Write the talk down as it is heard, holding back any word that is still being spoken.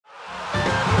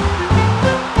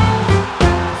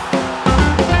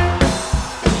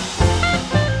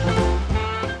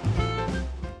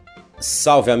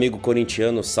Salve amigo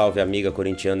corintiano, salve amiga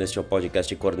corintiana, este é o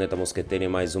podcast Corneta Mosqueteira em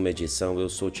mais uma edição. Eu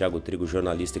sou o Thiago Trigo,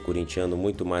 jornalista e corintiano,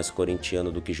 muito mais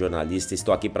corintiano do que jornalista.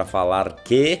 Estou aqui para falar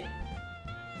que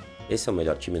esse é o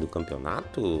melhor time do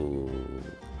campeonato,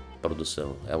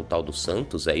 produção. É o tal do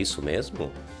Santos, é isso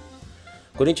mesmo?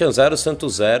 Corinthians 0,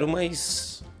 Santos 0,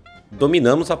 mas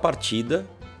dominamos a partida,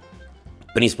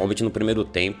 principalmente no primeiro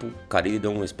tempo. Carille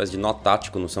deu uma espécie de nó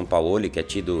tático no Sampaoli, que é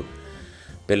tido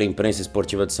pela imprensa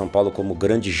esportiva de São Paulo como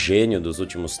grande gênio dos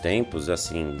últimos tempos.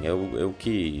 Assim, eu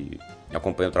que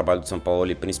acompanho o trabalho do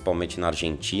Sampaoli, principalmente na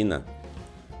Argentina,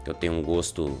 que eu tenho um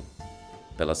gosto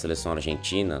pela seleção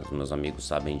argentina, os meus amigos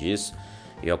sabem disso,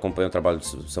 e eu acompanho o trabalho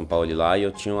do Sampaoli lá e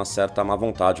eu tinha uma certa má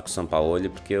vontade com o Sampaoli,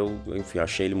 porque eu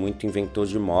achei ele muito inventor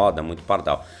de moda, muito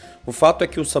pardal. O fato é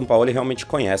que o Sampaoli realmente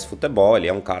conhece futebol, ele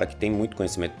é um cara que tem muito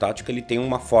conhecimento tático, ele tem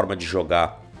uma forma de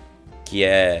jogar que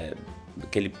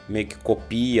ele meio que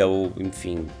copia, ou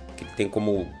enfim, que tem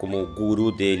como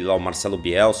guru dele lá o Marcelo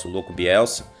Bielsa, o louco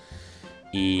Bielsa,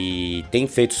 e tem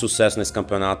feito sucesso nesse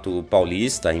campeonato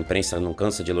paulista. A imprensa não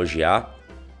cansa de elogiar,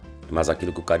 mas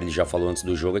aquilo que o Carille já falou antes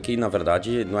do jogo é que, na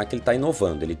verdade, não é que ele está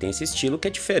inovando, ele tem esse estilo que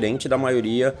é diferente da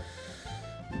maioria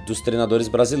dos treinadores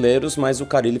brasileiros, mas o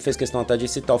Carille fez questão até de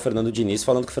citar o Fernando Diniz,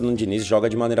 falando que o Fernando Diniz joga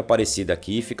de maneira parecida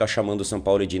aqui, fica chamando o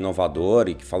Sampaoli de inovador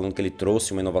e falando que ele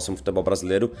trouxe uma inovação no futebol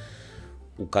brasileiro.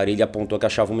 O Carille apontou que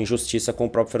achava uma injustiça com o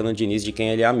próprio Fernando Diniz, de quem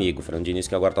ele é amigo. O Fernando Diniz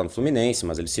que agora está no Fluminense,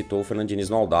 mas ele citou o Fernando Diniz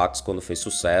no Audax quando fez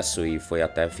sucesso e foi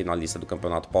até finalista do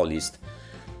Campeonato Paulista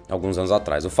alguns anos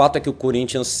atrás. O fato é que o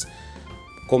Corinthians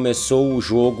começou o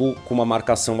jogo com uma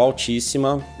marcação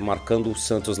altíssima, marcando o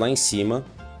Santos lá em cima,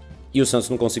 e o Santos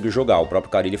não conseguiu jogar. O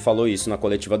próprio Carille falou isso na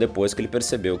coletiva depois, que ele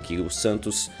percebeu que o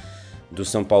Santos do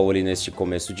Sampaoli neste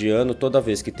começo de ano, toda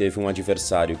vez que teve um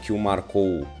adversário que o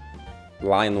marcou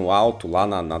lá no alto, lá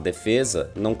na defesa,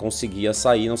 não conseguia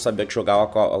sair, não sabia que jogar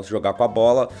com a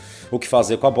bola, o que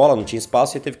fazer com a bola, não tinha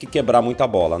espaço e teve que quebrar muita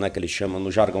bola, né? Que eles chamam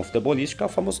no jargão futebolístico, é o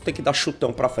famoso ter que dar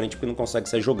chutão pra frente porque não consegue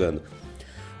sair jogando.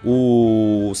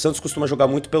 O Santos costuma jogar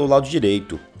muito pelo lado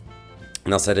direito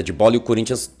na saída de bola e o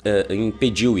Corinthians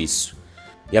impediu isso.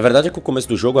 E a verdade é que o começo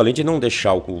do jogo, além de não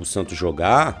deixar o Santos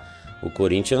jogar, o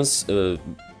Corinthians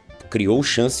criou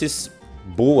chances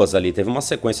boas ali. Teve uma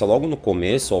sequência logo no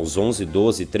começo, aos 11,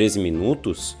 12, 13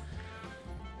 minutos,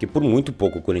 que por muito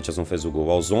pouco o Corinthians não fez o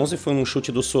gol. Aos 11 foi um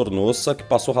chute do Sornosa que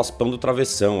passou raspando o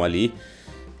travessão ali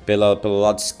pelo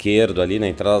lado esquerdo, ali na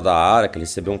entrada da área, que ele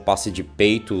recebeu um passe de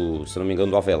peito, se não me engano,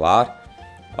 do Avelar.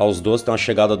 Aos 12 tem uma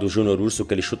chegada do Júnior Urso,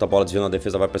 que ele chuta a bola, desvia na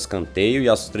defesa, vai para escanteio. E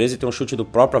aos 13 tem um chute do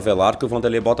próprio Avelar, que o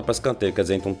Vanderlei bota para escanteio. Quer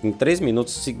dizer, então em 3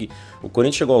 minutos o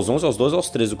Corinthians chegou aos 11, aos 12, aos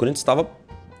 13. O Corinthians estava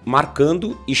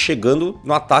marcando e chegando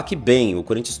no ataque bem. O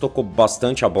Corinthians tocou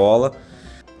bastante a bola.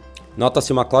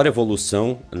 Nota-se uma clara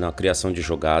evolução na criação de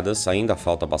jogadas. Ainda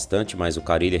falta bastante, mas o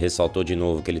Carille ressaltou de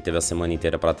novo que ele teve a semana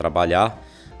inteira para trabalhar,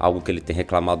 algo que ele tem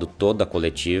reclamado toda a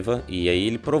coletiva, e aí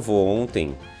ele provou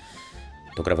ontem.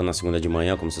 Tô gravando na segunda de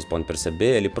manhã, como vocês podem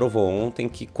perceber. Ele provou ontem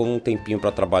que com um tempinho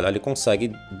para trabalhar ele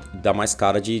consegue dar mais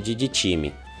cara de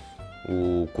time.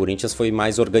 O Corinthians foi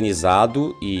mais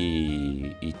organizado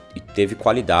e teve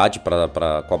qualidade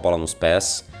com a bola nos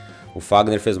pés. O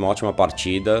Fagner fez uma ótima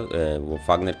partida. O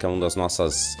Fagner, que é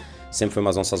sempre foi uma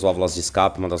das nossas válvulas de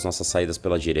escape, uma das nossas saídas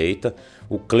pela direita.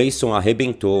 O Clayson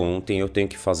arrebentou ontem. Eu tenho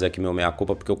que fazer aqui meu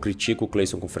meia-culpa, porque eu critico o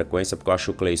Clayson com frequência, porque eu acho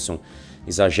que o Clayson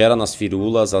exagera nas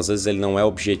firulas, às vezes ele não é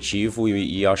objetivo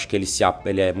e acho que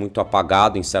ele é muito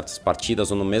apagado em certas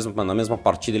partidas, ou na mesma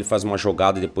partida ele faz uma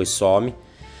jogada e depois some.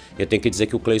 Eu tenho que dizer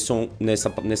que o Clayson,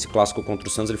 nesse clássico contra o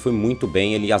Santos, ele foi muito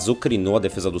bem, ele azucrinou a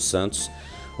defesa do Santos.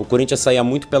 O Corinthians saía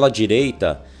muito pela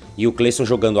direita e o Clayson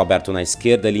jogando aberto na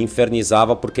esquerda, ele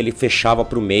infernizava porque ele fechava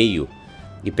para o meio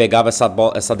e pegava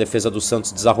essa defesa do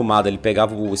Santos desarrumada. Ele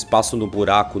pegava o espaço no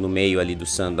buraco no meio ali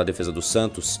da defesa do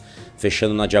Santos,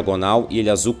 fechando na diagonal, e ele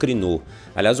azucrinou.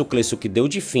 Aliás, o Clayson, que deu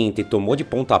de finta e tomou de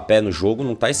pontapé no jogo,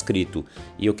 não está escrito.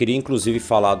 E eu queria inclusive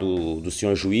falar do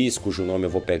senhor juiz, cujo nome eu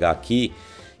vou pegar aqui,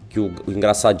 que o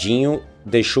engraçadinho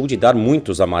deixou de dar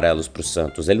muitos amarelos para o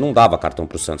Santos. Ele não dava cartão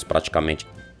para o Santos praticamente.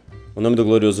 O nome do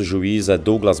glorioso juiz é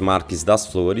Douglas Marques das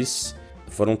Flores.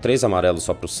 Foram 3 amarelos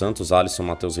só para o Santos, Alisson,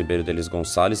 Matheus Ribeiro e Delis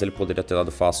Gonçalves. Ele poderia ter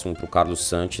dado fácil um para o Carlos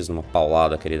Sanches, numa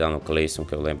paulada que ele dá no Clayson,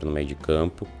 que eu lembro, no meio de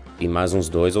campo. E mais uns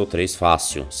 2 ou 3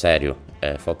 fácil, sério.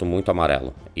 Faltou muito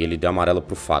amarelo. E ele deu amarelo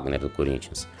para o Fagner do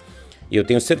Corinthians. E eu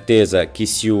tenho certeza que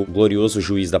se o glorioso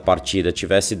juiz da partida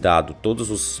tivesse dado todos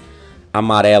os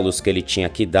amarelos que ele tinha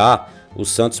que dar, o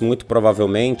Santos muito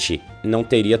provavelmente não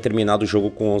teria terminado o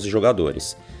jogo com 11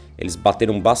 jogadores. Eles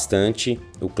bateram bastante,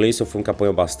 o Clayson foi um que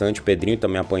apanhou bastante, o Pedrinho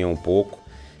também apanhou um pouco,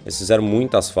 eles fizeram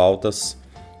muitas faltas.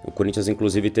 O Corinthians,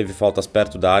 inclusive, teve faltas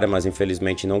perto da área, mas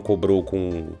infelizmente não cobrou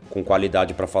com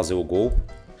qualidade para fazer o gol.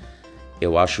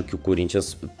 Eu acho que o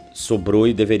Corinthians sobrou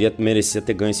e merecia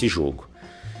ter ganho esse jogo.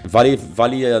 Vale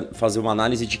fazer uma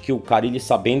análise de que o Carille,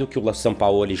 sabendo que o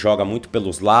Sampaoli joga muito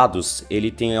pelos lados, ele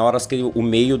tem horas que o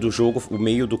meio do jogo, o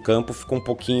meio do campo ficou um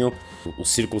pouquinho... O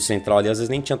círculo central ali às vezes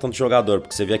nem tinha tanto jogador,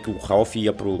 porque você via que o Ralf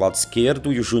ia pro lado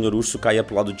esquerdo e o Júnior Urso caía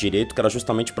pro lado direito, que era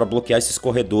justamente para bloquear esses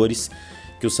corredores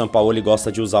que o Sampaoli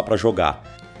gosta de usar para jogar.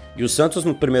 E o Santos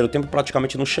no primeiro tempo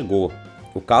praticamente não chegou.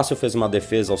 O Cássio fez uma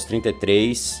defesa aos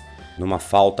 33... numa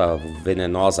falta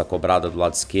venenosa cobrada do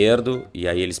lado esquerdo, e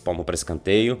aí eles palmam para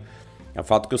escanteio. É o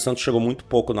fato que o Santos chegou muito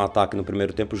pouco no ataque no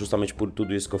primeiro tempo, justamente por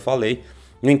tudo isso que eu falei.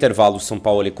 No intervalo, o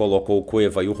Sampaoli colocou o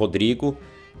Cueva e o Rodrigo,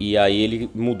 e aí ele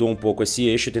mudou um pouco esse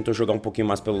eixo, tentou jogar um pouquinho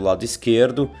mais pelo lado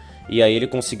esquerdo, e aí ele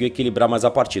conseguiu equilibrar mais a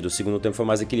partida. O segundo tempo foi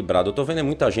mais equilibrado. Eu tô vendo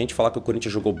muita gente falar que o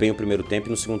Corinthians jogou bem o primeiro tempo e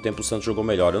no segundo tempo o Santos jogou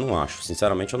melhor. Eu não acho,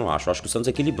 sinceramente eu não acho. Eu acho que o Santos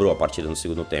equilibrou a partida no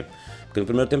segundo tempo. Porque no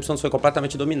primeiro tempo o Santos foi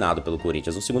completamente dominado pelo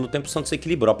Corinthians. No segundo tempo o Santos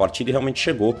equilibrou a partida e realmente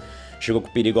chegou. Chegou com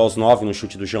perigo aos 9 no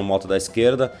chute do Jean Mota da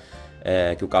esquerda,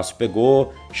 que o Cássio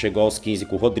pegou, chegou aos 15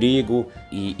 com o Rodrigo,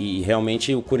 e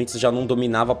realmente o Corinthians já não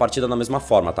dominava a partida da mesma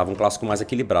forma, estava um clássico mais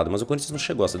equilibrado, mas o Corinthians não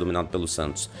chegou a ser dominado pelo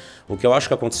Santos. O que eu acho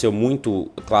que aconteceu muito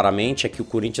claramente é que o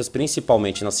Corinthians,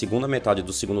 principalmente na segunda metade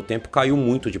do segundo tempo, caiu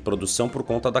muito de produção por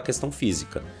conta da questão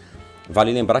física.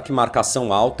 Vale lembrar que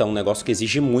marcação alta é um negócio que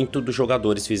exige muito dos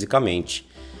jogadores fisicamente.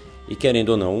 E querendo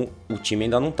ou não, o time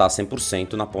ainda não está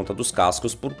 100% na ponta dos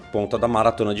cascos por conta da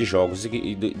maratona de jogos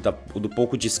e do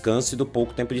pouco descanso e do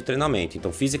pouco tempo de treinamento.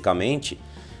 Então, fisicamente,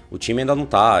 o time ainda não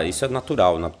está. Isso é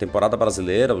natural. Na temporada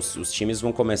brasileira, os times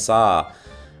vão começar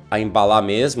a embalar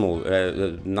mesmo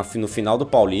no final do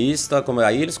Paulista.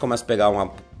 Aí eles começam a pegar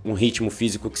um ritmo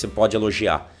físico que você pode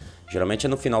elogiar. Geralmente é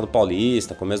no final do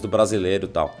Paulista, começo do Brasileiro e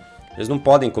tal. Eles não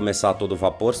podem começar a todo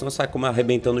vapor, senão sai como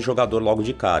arrebentando o jogador logo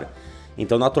de cara.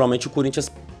 Então, naturalmente, o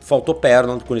Corinthians faltou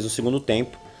perna no Corinthians no segundo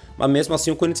tempo, mas mesmo assim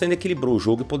o Corinthians ainda equilibrou o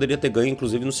jogo e poderia ter ganho,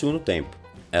 inclusive, no segundo tempo.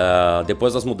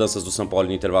 Depois das mudanças do Sampaoli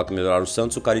no intervalo que melhoraram o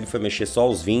Santos, o Carille foi mexer só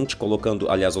aos 20,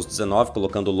 aos 19,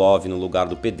 colocando o Love no lugar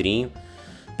do Pedrinho.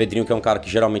 Pedrinho, que é um cara que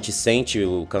geralmente sente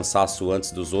o cansaço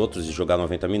antes dos outros de jogar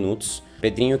 90 minutos.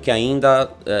 Pedrinho que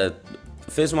ainda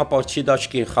fez uma partida, acho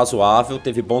que razoável,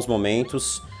 teve bons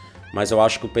momentos, mas eu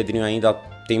acho que o Pedrinho ainda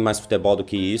tem mais futebol do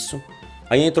que isso.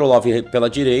 Aí entrou o Love pela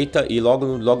direita e logo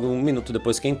um minuto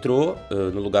depois que entrou,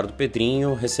 no lugar do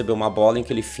Pedrinho, recebeu uma bola em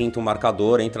que ele finta um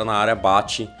marcador, entra na área,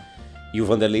 bate e o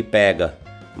Vanderlei pega.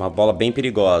 Uma bola bem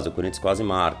perigosa, o Corinthians quase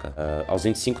marca. Aos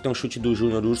 25 tem um chute do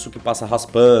Júnior Urso que passa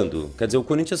raspando. Quer dizer, o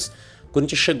Corinthians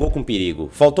chegou com perigo.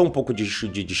 Faltou um pouco de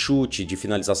chute, de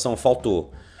finalização? Faltou.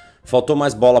 Faltou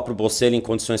mais bola pro Bocelli em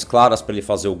condições claras para ele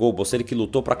fazer o gol. O Bocelli que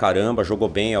lutou pra caramba, jogou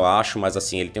bem, eu acho, mas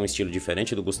assim, ele tem um estilo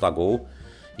diferente do Gustavo.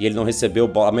 E ele não recebeu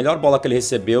bola. A melhor bola que ele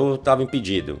recebeu estava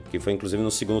impedido, que foi inclusive no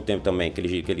segundo tempo também, que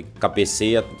ele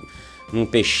cabeceia num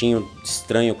peixinho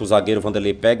estranho que o zagueiro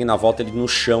Vanderlei pega e na volta ele no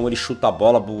chão, ele chuta a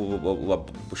bola,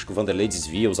 acho que o Vanderlei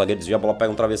desvia, o zagueiro desvia, a bola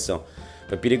pega um travessão.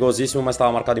 Foi perigosíssimo, mas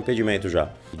estava marcado impedimento já.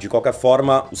 De qualquer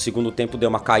forma, o segundo tempo deu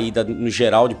uma caída no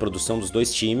geral de produção dos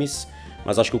dois times,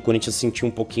 mas acho que o Corinthians sentiu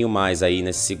um pouquinho mais aí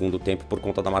nesse segundo tempo por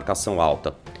conta da marcação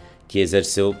alta, que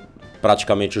exerceu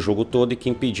praticamente o jogo todo e que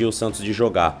impediu o Santos de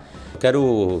jogar. Eu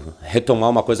quero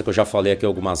retomar uma coisa que eu já falei aqui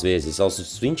algumas vezes.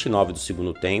 Aos 29 do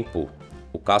segundo tempo,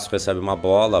 o Cássio recebe uma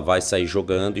bola, vai sair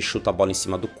jogando e chuta a bola em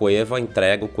cima do Cueva,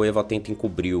 entrega, o Cueva tenta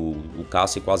encobrir o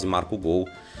Cássio e quase marca o gol,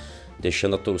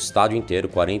 deixando o estádio inteiro,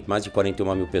 mais de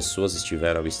 41 mil pessoas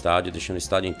estiveram ao estádio, deixando o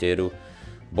estádio inteiro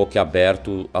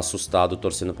boquiaberto, assustado,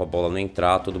 torcendo para a bola não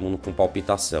entrar, todo mundo com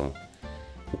palpitação.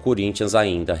 O Corinthians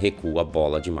ainda recua a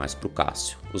bola demais para o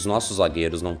Cássio. Os nossos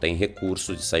zagueiros não têm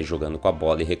recurso de sair jogando com a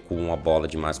bola e recuam a bola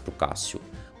demais para o Cássio.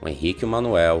 O Henrique e o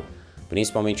Manuel,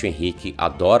 principalmente o Henrique,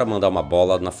 adora mandar uma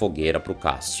bola na fogueira para o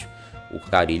Cássio. O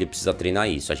Carille precisa treinar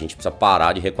isso. A gente precisa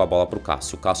parar de recuar a bola para o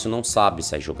Cássio. O Cássio não sabe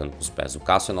sair jogando com os pés. O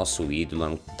Cássio é nosso ídolo, é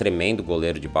um tremendo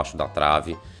goleiro debaixo da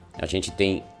trave. A gente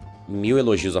tem 1000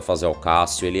 elogios a fazer ao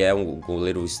Cássio, ele é um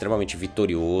goleiro extremamente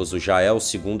vitorioso, já é o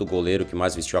segundo goleiro que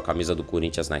mais vestiu a camisa do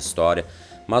Corinthians na história,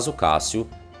 mas o Cássio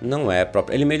não é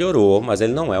próprio, ele melhorou, mas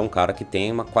ele não é um cara que tem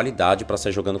uma qualidade para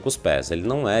sair jogando com os pés, ele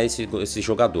não é esse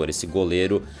jogador, esse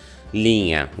goleiro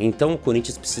linha. Então o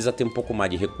Corinthians precisa ter um pouco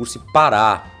mais de recurso e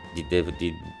parar,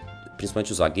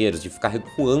 principalmente os zagueiros, de ficar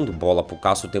recuando bola pro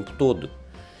Cássio o tempo todo.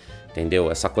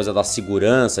 Entendeu? Essa coisa da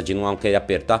segurança, de não querer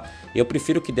apertar. Eu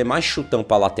prefiro que dê mais chutão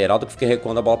pra lateral do que fique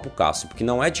recuando a bola pro Cássio. Porque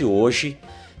não é de hoje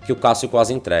que o Cássio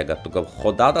quase entrega.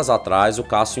 Rodadas atrás,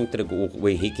 o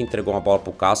Henrique entregou uma bola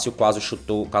pro Cássio,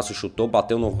 o Cássio chutou,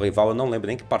 bateu no rival, eu não lembro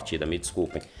nem que partida, me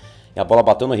desculpem. E a bola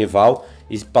bateu no rival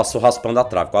e passou raspando a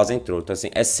trave, quase entrou. Então assim,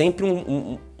 é sempre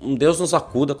um Deus nos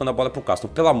acuda quando a bola é pro Cássio.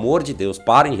 Então, pelo amor de Deus,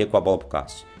 parem de recuar a bola pro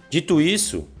Cássio. Dito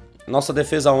isso, nossa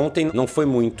defesa ontem não foi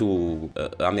muito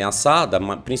ameaçada,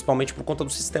 principalmente por conta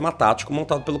do sistema tático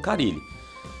montado pelo Carille.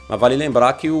 Mas vale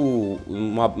lembrar que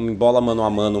em bola mano a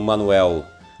mano, o Manuel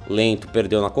lento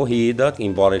perdeu na corrida,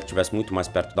 embora ele estivesse muito mais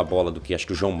perto da bola do que acho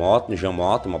que o João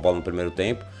Mota, uma bola no primeiro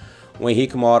tempo. O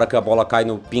Henrique, uma hora que a bola cai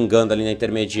pingando ali na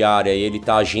intermediária e ele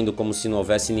tá agindo como se não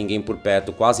houvesse ninguém por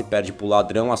perto, quase perde pro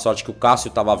ladrão. A sorte que o Cássio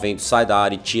tava vendo, sai da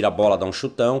área e tira a bola, dá um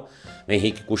chutão. O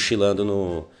Henrique cochilando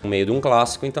no meio de um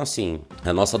clássico. Então assim,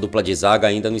 a nossa dupla de zaga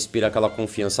ainda não inspira aquela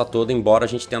confiança toda, embora a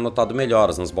gente tenha notado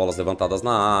melhoras nas bolas levantadas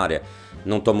na área.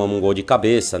 Não tomamos um gol de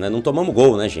cabeça, né? Não tomamos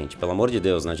gol, né, gente? Pelo amor de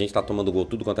Deus, né? A gente tá tomando gol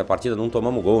tudo quanto é partida, não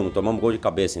tomamos gol de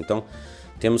cabeça. Então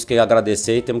temos que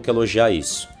agradecer e temos que elogiar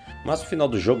isso. Mas no final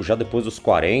do jogo, já depois dos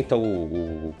 40,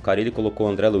 o Carille colocou o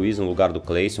André Luiz no lugar do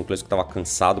Clayson. O Clayson que estava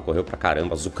cansado, correu pra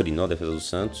caramba, azucrinou a defesa do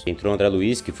Santos. Entrou o André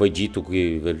Luiz, que foi dito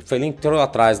que... Ele entrou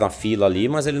atrás na fila ali,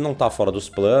 mas ele não tá fora dos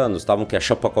planos. A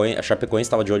Chapecoense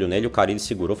estava de olho nele, o Carille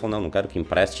segurou, falou, não quero que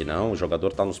empreste não, o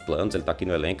jogador tá nos planos, ele tá aqui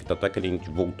no elenco. Tanto é que ele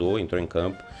voltou, entrou em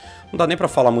campo. Não dá nem pra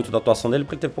falar muito da atuação dele,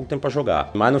 porque ele teve pouco tempo pra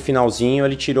jogar. Mas no finalzinho,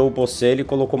 ele tirou o Bocelli e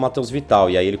colocou o Matheus Vital.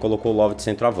 E aí ele colocou o Love de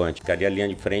centroavante. Ficaria a linha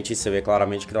de frente e você vê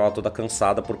claramente que ela toda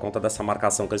cansada por conta dessa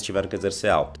marcação que eles tiveram que exercer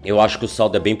alta. Eu acho que o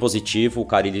saldo é bem positivo. O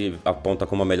Carille aponta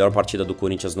como a melhor partida do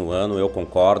Corinthians no ano, eu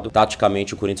concordo.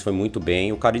 Taticamente, o Corinthians foi muito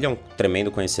bem. O Carille é um tremendo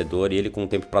conhecedor e ele, com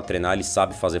tempo pra treinar, ele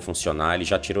sabe fazer funcionar. Ele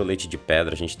já tirou leite de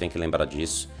pedra, a gente tem que lembrar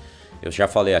disso. Eu já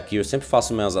falei aqui, eu sempre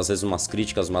faço às vezes umas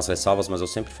críticas, umas ressalvas, mas eu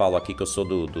sempre falo aqui que eu sou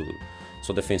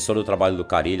sou defensor do trabalho do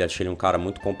Carille. Acho ele um cara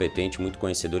muito competente, muito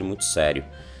conhecedor e muito sério.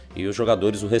 E os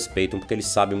jogadores o respeitam porque ele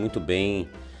sabe muito bem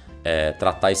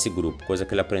tratar esse grupo, coisa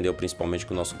que ele aprendeu principalmente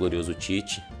com o nosso glorioso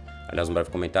Tite. Aliás, um breve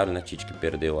comentário, né? Tite que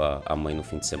perdeu a mãe no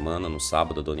fim de semana, no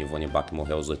sábado, a dona Ivone Bach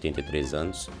morreu aos 83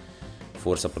 anos.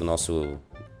 Força pro nosso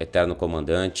eterno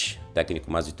comandante,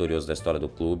 técnico mais vitorioso da história do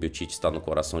clube. O Tite está no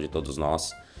coração de todos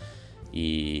nós.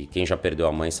 E quem já perdeu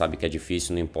a mãe sabe que é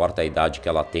difícil, não importa a idade que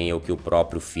ela tenha ou que o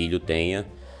próprio filho tenha,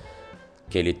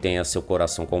 que ele tenha seu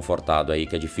coração confortado aí,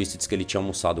 que é difícil. Diz que ele tinha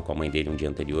almoçado com a mãe dele um dia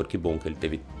anterior, que bom que ele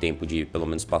teve tempo de pelo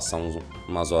menos passar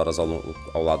umas horas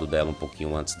ao lado dela, um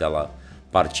pouquinho antes dela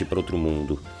partir para outro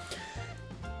mundo.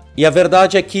 E a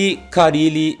verdade é que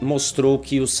Carille mostrou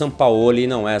que o Sampaoli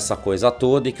não é essa coisa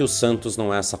toda e que o Santos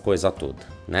não é essa coisa toda,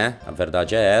 né? A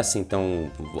verdade é essa, então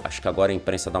acho que agora a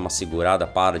imprensa dá uma segurada,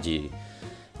 para de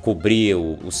cobrir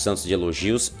o Santos de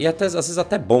elogios, e até, às vezes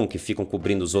até bom que ficam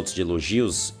cobrindo os outros de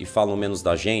elogios e falam menos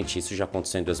da gente. Isso já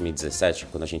aconteceu em 2017,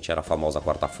 quando a gente era a famosa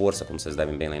quarta força, como vocês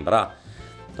devem bem lembrar.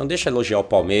 Então deixa elogiar o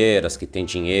Palmeiras, que tem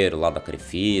dinheiro lá da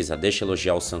Crefisa, deixa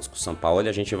elogiar o Santos com o Sampaoli,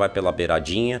 a gente vai pela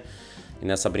beiradinha. E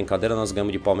nessa brincadeira nós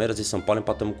ganhamos de Palmeiras e São Paulo e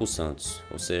empatamos com o Santos.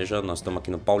 Ou seja, nós estamos aqui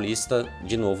no Paulista,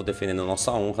 de novo defendendo a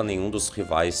nossa honra. Nenhum dos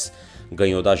rivais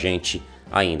ganhou da gente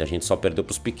ainda. A gente só perdeu para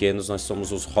os pequenos, nós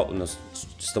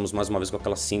estamos mais uma vez com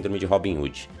aquela síndrome de Robin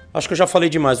Hood. Acho que eu já falei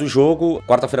demais do jogo.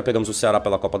 Quarta-feira pegamos o Ceará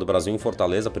pela Copa do Brasil em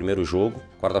Fortaleza, primeiro jogo.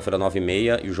 Quarta-feira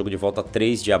 9h30 e o jogo de volta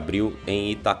 3 de abril em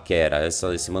Itaquera.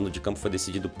 Esse mando de campo foi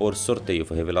decidido por sorteio,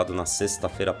 foi revelado na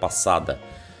sexta-feira passada.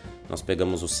 Nós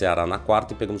pegamos o Ceará na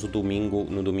quarta e pegamos no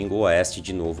domingo oeste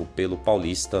de novo pelo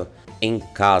Paulista em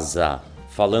casa.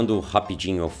 Falando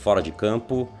rapidinho fora de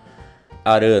campo,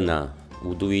 Arana,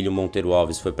 o Duílio Monteiro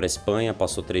Alves foi para a Espanha,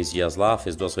 passou 3 dias lá,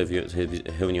 fez 2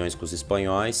 reuniões com os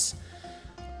espanhóis.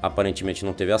 Aparentemente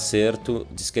não teve acerto,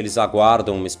 diz que eles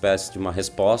aguardam uma espécie de uma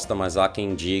resposta, mas há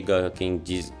quem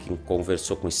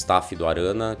conversou com o staff do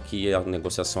Arana que a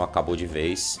negociação acabou de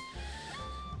vez.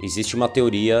 Existe uma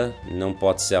teoria, não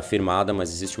pode ser afirmada,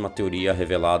 mas existe uma teoria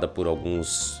revelada por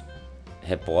alguns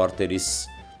repórteres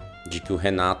de que o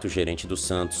Renato, gerente do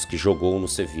Santos, que jogou no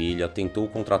Sevilha, tentou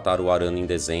contratar o Arana em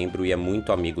dezembro e é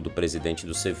muito amigo do presidente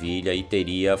do Sevilha e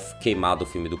teria queimado o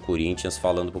filme do Corinthians,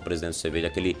 falando para o presidente do Sevilha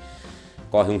que ele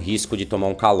corre um risco de tomar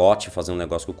um calote, fazer um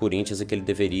negócio com o Corinthians e que ele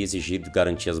deveria exigir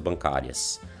garantias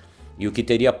bancárias. E o que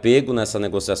teria pego nessa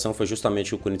negociação foi justamente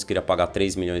que o Corinthians queria pagar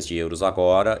 3 milhões de euros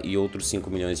agora e outros 5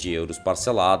 milhões de euros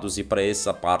parcelados, e para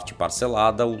essa parte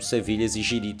parcelada o Sevilha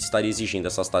estaria exigindo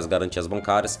essas tais garantias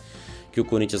bancárias que o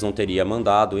Corinthians não teria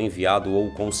mandado, enviado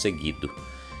ou conseguido.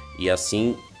 E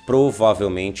assim,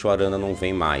 provavelmente o Arana não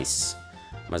vem mais.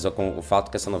 Mas o fato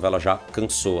é que essa novela já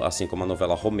cansou, assim como a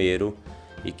novela Romero,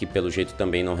 e que pelo jeito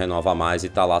também não renova mais e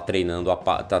tá lá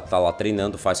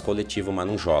treinando, faz coletivo, mas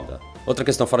não joga. Outra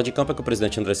questão fora de campo é que o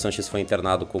presidente André Sanches foi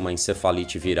internado com uma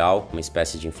encefalite viral, uma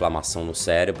espécie de inflamação no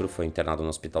cérebro, foi internado no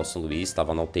Hospital São Luís,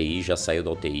 estava na UTI, já saiu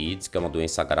da UTI, diz que é uma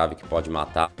doença grave que pode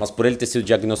matar. Mas por ele ter sido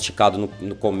diagnosticado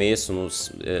no começo,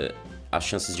 as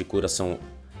chances de cura são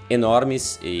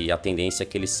enormes e a tendência é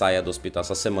que ele saia do hospital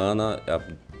essa semana.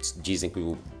 Dizem que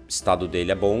o estado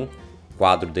dele é bom, o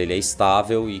quadro dele é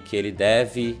estável e que ele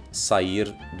deve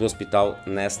sair do hospital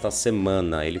nesta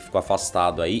semana. Ele ficou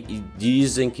afastado aí e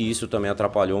dizem que isso também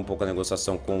atrapalhou um pouco a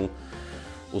negociação com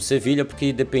o Sevilla,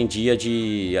 porque dependia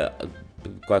de...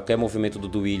 Qualquer movimento do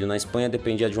Duílio na Espanha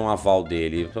dependia de um aval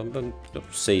dele. Eu não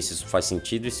sei se isso faz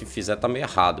sentido e se fizer tá meio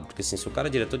errado, porque assim, se o cara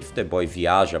é diretor de futebol e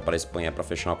viaja para a Espanha para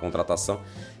fechar uma contratação,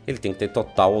 ele tem que ter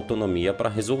total autonomia para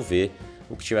resolver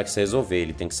o que tiver que se resolver.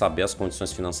 Ele tem que saber as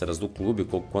condições financeiras do clube, o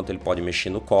quanto ele pode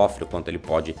mexer no cofre, o quanto ele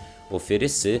pode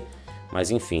oferecer, mas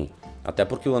enfim. Até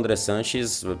porque o André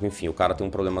Sanches, enfim, o cara tem um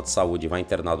problema de saúde, vai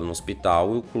internado no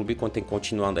hospital e o clube tem que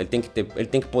continuar, ele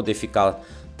tem que poder ficar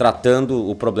tratando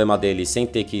o problema dele sem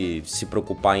ter que se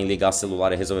preocupar em ligar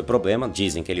celular e resolver problema.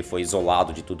 Dizem que ele foi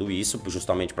isolado de tudo isso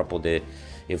justamente para poder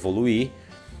evoluir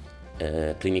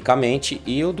clinicamente,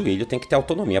 e o Duílio tem que ter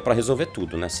autonomia para resolver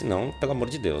tudo, né? Senão, pelo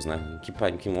amor de Deus, né?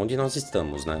 Onde nós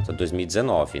estamos, né?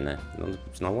 2019, né?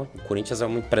 Senão o Corinthians é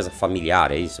uma empresa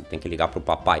familiar, é isso? Tem que ligar pro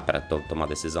papai para tomar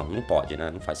decisão. Não pode, né?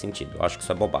 Não faz sentido. Eu acho que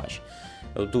isso é bobagem.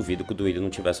 Eu duvido que o Duílio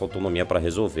não tivesse autonomia para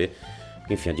resolver.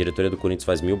 Enfim, a diretoria do Corinthians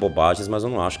faz 1000 bobagens, mas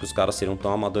eu não acho que os caras seriam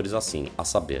tão amadores assim, a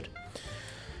saber.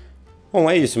 Bom,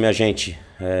 é isso, minha gente.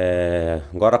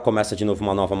 Agora começa de novo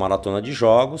uma nova maratona de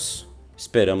jogos.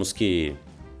 Esperamos que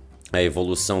a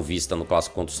evolução vista no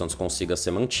clássico contra o Santos consiga ser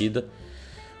mantida.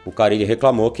 O Carille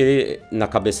reclamou que, na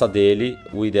cabeça dele,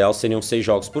 o ideal seriam 6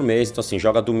 jogos por mês. Então, assim,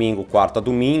 joga domingo, quarta,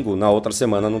 domingo. Na outra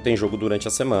semana não tem jogo durante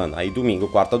a semana. Aí domingo,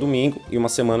 quarta, domingo e uma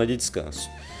semana de descanso.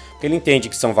 Porque ele entende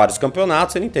que são vários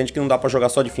campeonatos, ele entende que não dá para jogar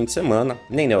só de fim de semana.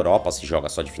 Nem na Europa se joga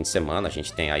só de fim de semana. A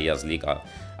gente tem aí as ligas,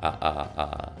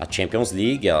 a Champions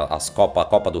League, a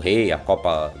Copa do Rei, a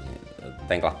Copa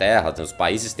da Inglaterra, os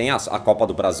países têm a Copa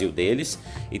do Brasil deles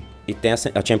e tem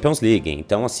a Champions League.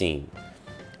 Então, assim,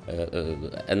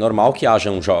 é normal que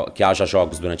haja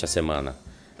jogos durante a semana.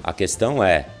 A questão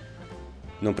é,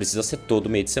 não precisa ser todo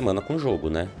meio de semana com jogo,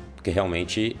 né? Porque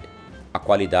realmente a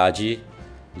qualidade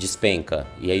despenca.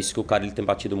 E é isso que o Carille tem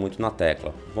batido muito na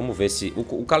tecla. Vamos ver se...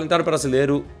 O calendário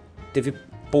brasileiro teve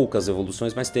poucas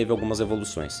evoluções, mas teve algumas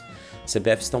evoluções. A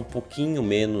CBF está um pouquinho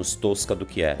menos tosca do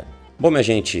que era. Bom, minha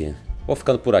gente... Vou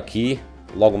ficando por aqui,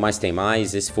 logo mais tem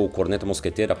mais. Esse foi o Corneta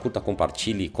Mosqueteira. Curta,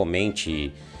 compartilhe,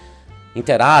 comente,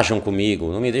 interajam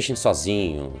comigo, não me deixem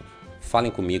sozinho. Falem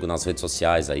comigo nas redes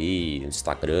sociais aí, no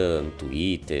Instagram, no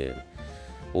Twitter,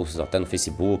 ou até no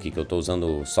Facebook, que eu estou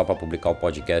usando só para publicar o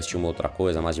podcast e uma outra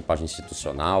coisa, mais de página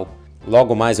institucional.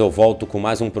 Logo mais eu volto com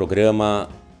mais um programa.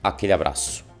 Aquele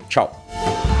abraço. Tchau.